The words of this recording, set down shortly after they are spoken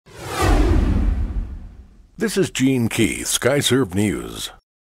This is Gene Key, Skyserve News.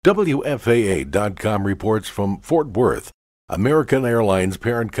 WFAA.com reports from Fort Worth. American Airlines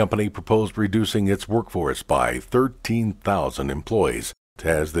parent company proposed reducing its workforce by 13,000 employees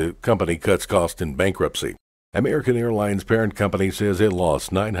as the company cuts costs in bankruptcy. American Airlines parent company says it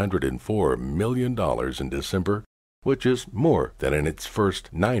lost $904 million in December, which is more than in its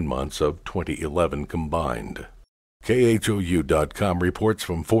first 9 months of 2011 combined. KHOU.com reports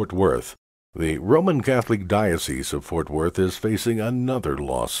from Fort Worth. The Roman Catholic Diocese of Fort Worth is facing another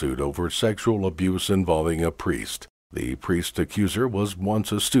lawsuit over sexual abuse involving a priest. The priest accuser was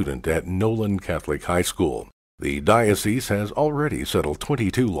once a student at Nolan Catholic High School. The diocese has already settled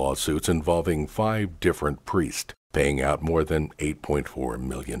 22 lawsuits involving 5 different priests, paying out more than $8.4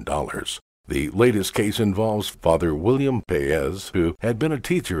 million. The latest case involves Father William Paez, who had been a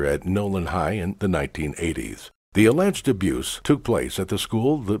teacher at Nolan High in the 1980s. The alleged abuse took place at the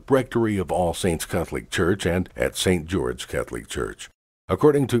school, the rectory of All Saints Catholic Church, and at St. George Catholic Church.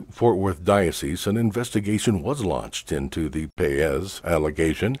 According to Fort Worth Diocese, an investigation was launched into the Paez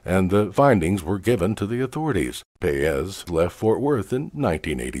allegation, and the findings were given to the authorities. Paez left Fort Worth in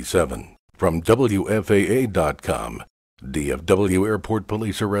 1987. From WFAA.com, DFW Airport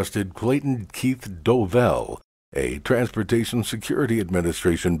Police arrested Clayton Keith Dovell, a Transportation Security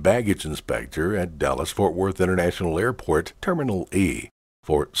Administration baggage inspector at Dallas-Fort Worth International Airport, Terminal E,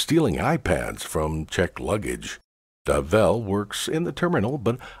 for stealing iPads from checked luggage. Dovell works in the terminal,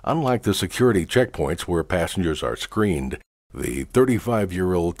 but unlike the security checkpoints where passengers are screened, the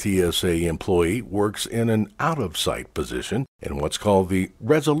 35-year-old TSA employee works in an out-of-sight position in what's called the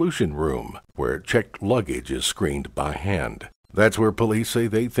resolution room, where checked luggage is screened by hand. That's where police say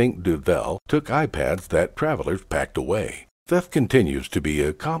they think Dovell took iPads that travelers packed away. Theft continues to be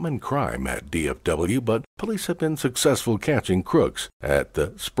a common crime at DFW, but police have been successful catching crooks at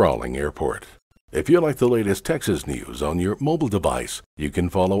the sprawling airport. If you like the latest Texas news on your mobile device, you can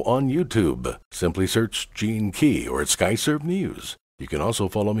follow on YouTube. Simply search Gene Key or Skyserve News. You can also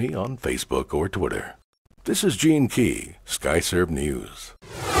follow me on Facebook or Twitter. This is Gene Key, Skyserve News.